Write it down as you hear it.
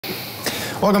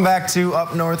Welcome back to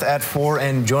Up North at 4,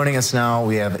 and joining us now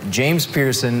we have James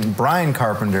Pierson, Brian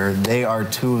Carpenter. They are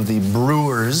two of the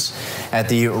brewers at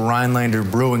the Rhinelander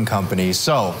Brewing Company.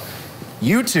 So,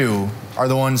 you two are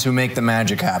the ones who make the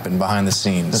magic happen behind the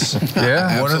scenes.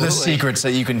 Yeah, What are the secrets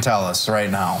that you can tell us right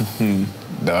now?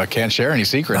 No, I can't share any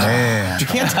secrets. You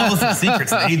can't tell us the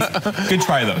secrets. Good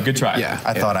try, though. Good try. Yeah,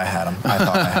 I thought I had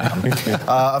them.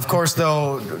 Of course,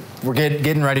 though, we're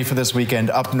getting ready for this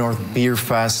weekend, Up North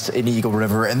Beerfest in Eagle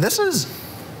River. And this is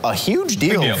a huge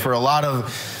deal for a lot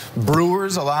of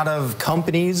brewers, a lot of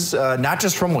companies, not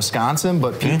just from Wisconsin,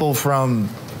 but people from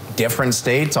different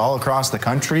states all across the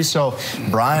country. So,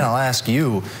 Brian, I'll ask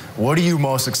you, what are you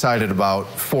most excited about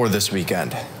for this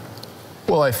weekend?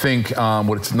 Well, I think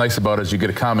what's nice about it is you get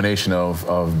a combination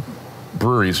of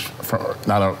breweries from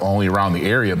not only around the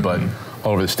area, but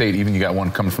all over the state. Even you got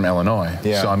one coming from Illinois.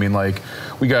 Yeah. So, I mean, like,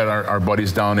 we got our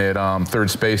buddies down at Third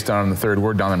Space down in the Third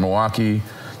Ward down in Milwaukee.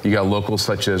 You got locals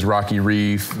such as Rocky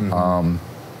Reef,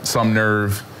 Some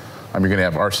Nerve. You're going to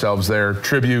have ourselves there,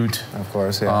 Tribute. Of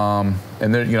course, yeah.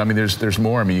 And there, you know, I mean, there's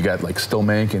more. I mean, you got like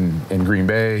Stillmank in Green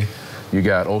Bay. You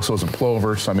got Osos and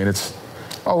Plover. So, I mean, it's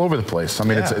all over the place. I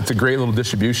mean, it's a great little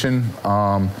distribution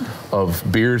of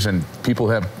beers, and people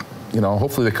have, you know,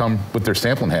 hopefully they come with their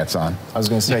sampling hats on. I was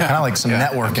going to say, kind of like some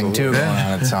networking too going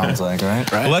on, it sounds like,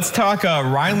 right? Well, let's talk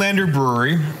Rhinelander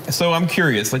Brewery. So I'm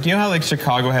curious, like, you know how like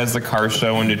Chicago has the car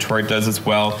show and Detroit does as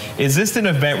well? Is this an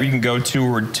event where you can go to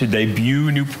or to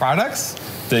debut new products?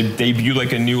 To debut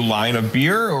like a new line of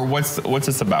beer, or what's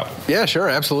this about? Yeah, sure,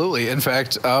 absolutely. In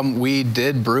fact, we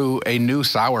did brew a new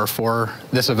sour for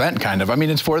this event, kind of. I mean,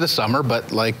 it's for the summer,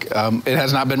 but like it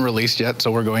has not been released yet,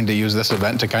 so we're going to use this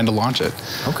event to kind of launch it.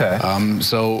 Okay.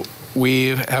 So we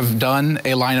have done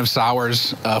a line of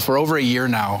sours for over a year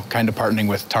now, kind of partnering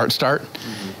with Tart Start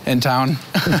in town.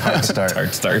 Tart Start.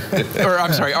 Tart Start. Or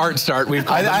I'm sorry, Art Start. We've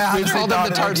called them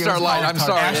the Tart Start line. I'm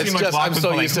sorry. It's just, I'm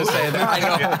so used to saying that. I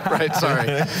know, right?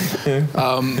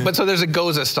 Sorry. But so there's a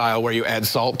Goza style where you add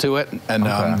salt to it, and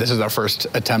this is our first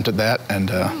attempt at that.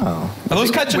 And are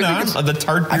those catching on? Are the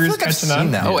tart beers catching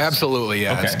on? Oh, absolutely.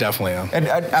 Yeah, it's definitely a. And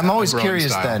I'm always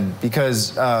curious then,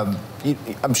 because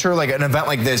I'm sure like an event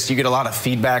like this, you get a lot of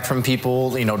feedback from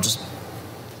people. You know, just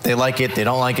they like it, they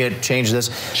don't like it, change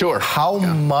this. Sure. How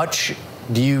much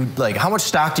do you, like, how much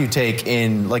stock do you take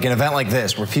in, like, an event like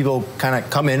this, where people kind of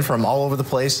come in from all over the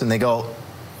place and they go,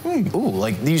 ooh,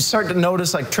 like, you start to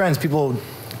notice, like, trends, people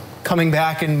coming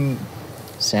back and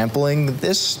sampling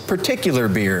this particular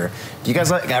beer. Do you guys,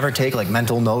 like, ever take, like,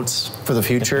 mental notes for the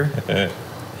future?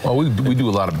 Well, we do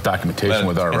a lot of documentation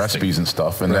with our recipes and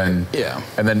stuff, and then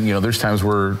you know, there's times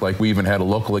where, like, we even had a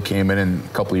local that came in a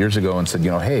couple of years ago and said,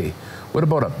 you know, hey, what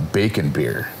about a bacon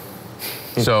beer?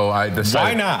 So I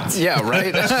decided. Why not? Yeah,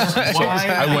 right.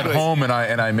 I went home and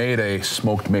I made a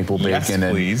smoked maple bacon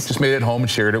and just made it home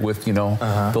and shared it with, you know,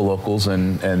 the locals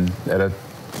and at a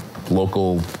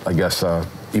local, I guess,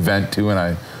 event too, and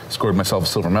I scored myself a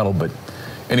silver medal. But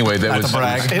anyway, that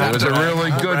was a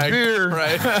really good beer.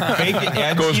 Right. Bacon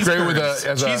and goes cheese great curd. with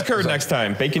a cheese curd next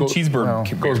time. Bacon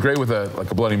cheeseburger. Goes great with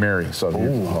like a Bloody Mary. So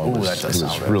that does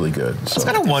sound really good. So. I was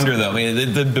kind of wonder though. I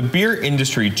mean, the beer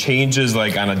industry changes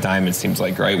like on a dime. It seems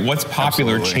like, right? What's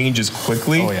popular changes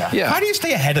quickly. Oh yeah. How do you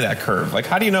stay ahead of that curve? Like,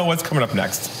 how do you know what's coming up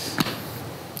next?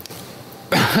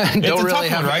 Don't really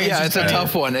have, right? Yeah, it's a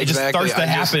tough one. It just starts to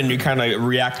happen, and you kind of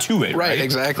react to it, right?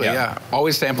 Exactly, yeah.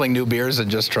 Always sampling new beers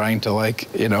and just trying to,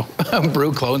 like, you know,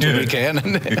 brew clones when we can. We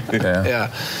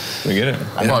get it.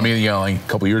 Well, I mean, you know, like a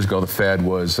couple years ago, the fad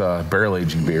was barrel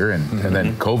aging beer, and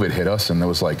then COVID hit us, and it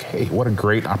was like, hey, what a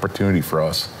great opportunity for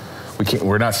us.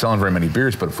 We're not selling very many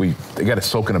beers, but if they got to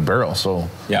soak in a barrel, so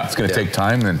it's going to take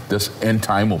time, and this end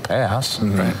time will pass,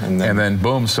 and then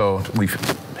boom. So we've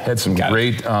had some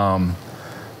great.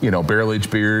 You know,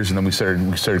 barrel-aged beers, and then we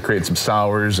started creating some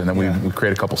sours, and then we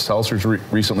created a couple seltzers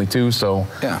recently too. So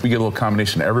we get a little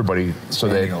combination of everybody. So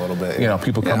they, you know,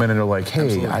 people come in and they're like,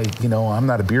 hey, I'm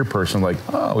not a beer person. Like,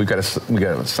 oh, we got a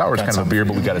sour's kind of a beer,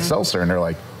 but we got a seltzer, and they're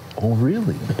like, oh,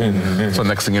 really? So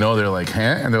next thing you know, they're like, huh?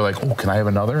 And they're like, oh, can I have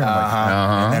another?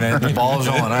 And And the ball's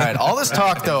rolling. All right. All this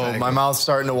talk, though, my mouth's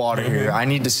starting to water here. I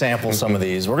need to sample some of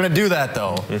these. We're going to do that,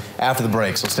 though, after the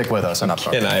break, so stick with us. Can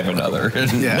I have another?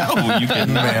 No, you can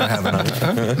have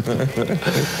another.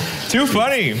 Too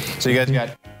funny. So you guys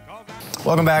got...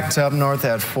 Welcome back to Up North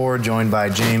at 4, joined by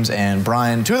James and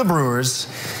Brian, two of the brewers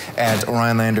at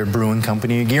Rhinelander Brewing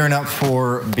Company, gearing up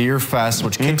for Beerfest,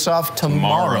 which kicks off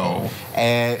tomorrow.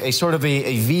 A sort of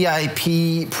a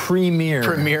VIP premiere.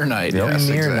 Premiere night.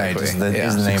 Premiere night is the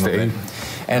name of it.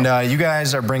 And you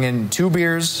guys are bringing 2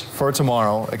 beers for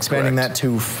tomorrow, expanding that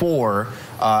to 4.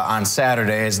 on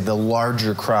Saturday as the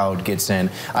larger crowd gets in.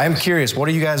 I am curious, what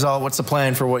are you guys all? What's the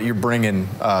plan for what you're bringing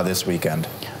this weekend?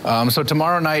 So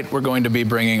tomorrow night we're going to be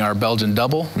bringing our Belgian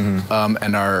Double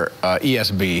and our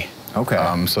ESB.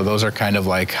 Okay. So those are kind of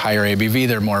like higher ABV.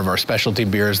 They're more of our specialty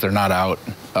beers. They're not out,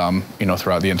 you know,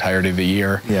 throughout the entirety of the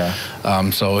year. Yeah.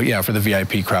 So yeah, for the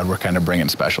VIP crowd, we're kind of bringing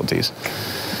specialties.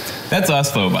 That's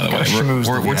us, though, by the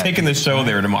way. We're taking the show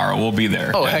there tomorrow. We'll be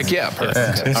there. Oh, heck yeah.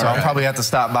 Perfect. Yeah. So I'll probably have to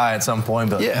stop by at some point.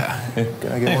 But yeah.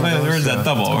 Where's that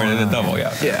double? Where's that double?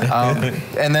 Yeah.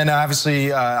 And then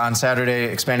obviously on Saturday,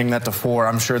 expanding that to 4,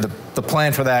 I'm sure the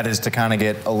plan for that is to kind of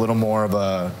get a little more of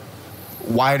a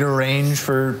wider range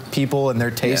for people and their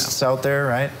tastes out there,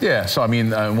 right? Yeah, so I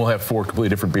mean, we'll have 4 completely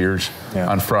different beers. Yeah.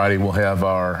 On Friday, we'll have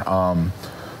our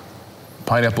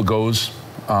Pineapple Goes.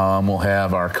 We'll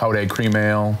have our Cow Egg Cream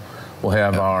Ale. We'll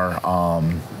have our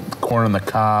Corn on the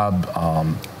Cob.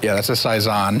 Yeah, that's a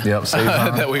Saison. Yep,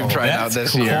 Saison. that we've tried out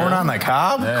this year. Corn on the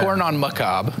Cob? Yeah. Corn on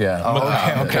Macabre. Yeah.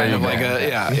 Oh, okay. Kind of like a,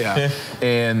 yeah.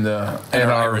 And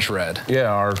our Irish Red. Yeah,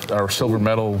 our silver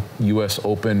medal U.S.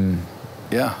 Open.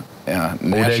 Yeah.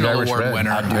 National Award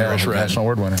winner, Irish Red. National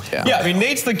Award winner. Yeah, I mean,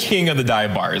 Nate's the king of the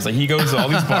dive bars. Like, he goes to all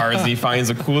these bars and he finds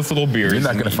the coolest little beers. You're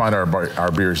not going to find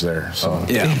our beers there. So.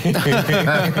 Yeah.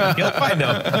 He'll find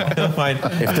them. He'll find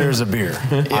If there's a beer,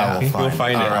 I will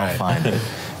find it. I'll find it.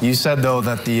 You said, though,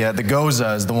 that the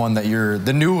Goza is the one that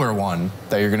the newer one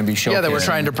that you're going to be showcasing. Yeah, that we're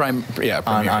trying to premiere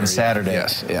on Saturday.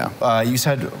 Yes, yeah.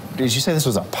 Did you say this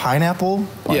was a pineapple?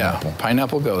 Yeah,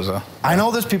 Pineapple Goza. I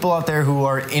know there's people out there who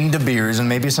are into beers, and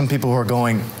maybe some people who are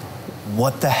going,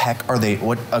 what the heck are they?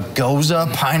 What, a Goza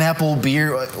pineapple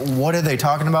beer? What are they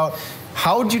talking about?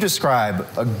 How would you describe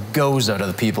a Goza to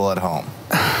the people at home?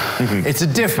 It's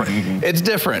different. It's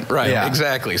different, right? Yeah.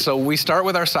 Exactly. So we start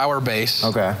with our sour base.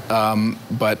 Okay.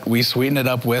 But we sweeten it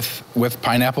up with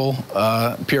pineapple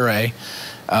puree.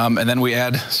 And then we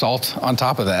add salt on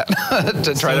top of that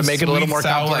to try to make it a little more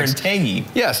sour complex. And tangy.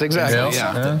 Yes, exactly.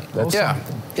 Yeah.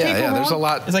 Yeah. There's a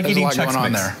lot. It's like eating going Chex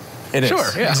on Mix. there. It is.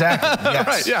 Sure, yeah. Exactly. Yes.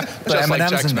 Right, yeah. But Just like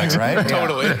M&M's Chex in there, Mix. right?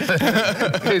 Totally.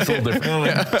 It's a little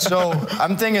different. So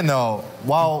I'm thinking, though,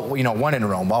 when in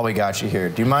Rome, while we got you here,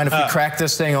 do you mind if we crack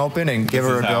this thing open and give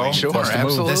her a go? Sure,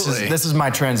 absolutely. This is my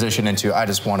transition into I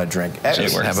just want to drink.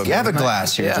 Have a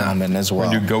glass here, gentlemen, as well.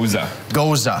 We're going to do Goza.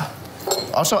 Goza.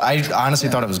 Also, I honestly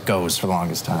thought it was Goes for the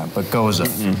longest time, but Goza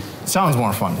sounds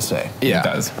more fun to say. Yeah. It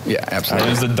does. Yeah, absolutely.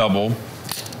 There's the double.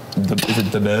 Is it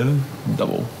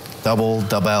double? Double.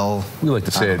 Double. We like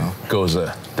to say it goes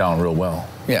down real well.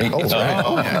 Yeah.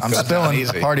 Yeah. I'm spilling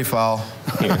a party foul.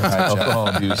 Alcohol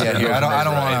abuse. Yeah, here.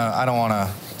 I don't want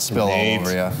to spill all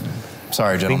over you.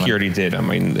 Sorry, I gentlemen. think you already did on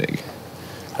my leg.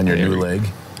 On your new leg.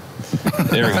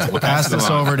 There we go. Pass this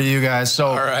over to you guys. So,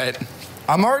 All right.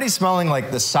 I'm already smelling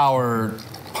like the sour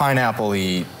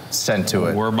pineapple-y scent to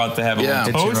it. We're about to have a little Hit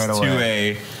you toast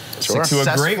right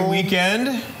to a great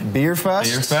weekend.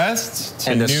 Beerfest.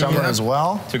 To And the new- summer as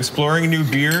well. To exploring new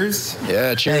beers.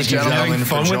 Yeah, cheers, Thank you, gentlemen. gentlemen, for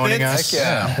Fun with joining it? us.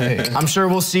 Heck yeah. I'm sure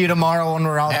we'll see you tomorrow when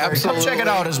we're out there. Absolutely. Come check it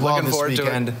out as well Looking this forward to it.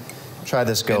 weekend. Try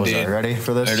this Goza. Indeed. Ready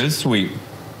for this? It is sweet.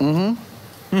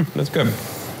 That's good.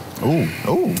 Ooh.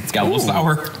 It's got a little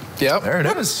sour. Yep. There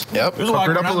it is. Yep. There's a lot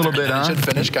Pucker it going up on a little there. bit, It should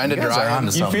finish kind of You guys are dry. onto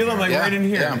You something. feel them like right in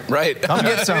here. Yeah, right. Come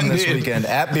get some this Indeed. weekend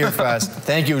at Beerfest.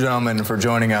 Thank you, gentlemen, for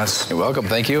joining us. You're welcome.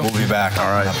 Thank you. We'll be back. All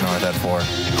right. Up north at 4.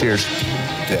 Cheers.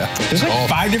 Yeah. There's like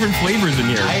 5 different flavors in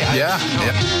here.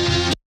 Yeah.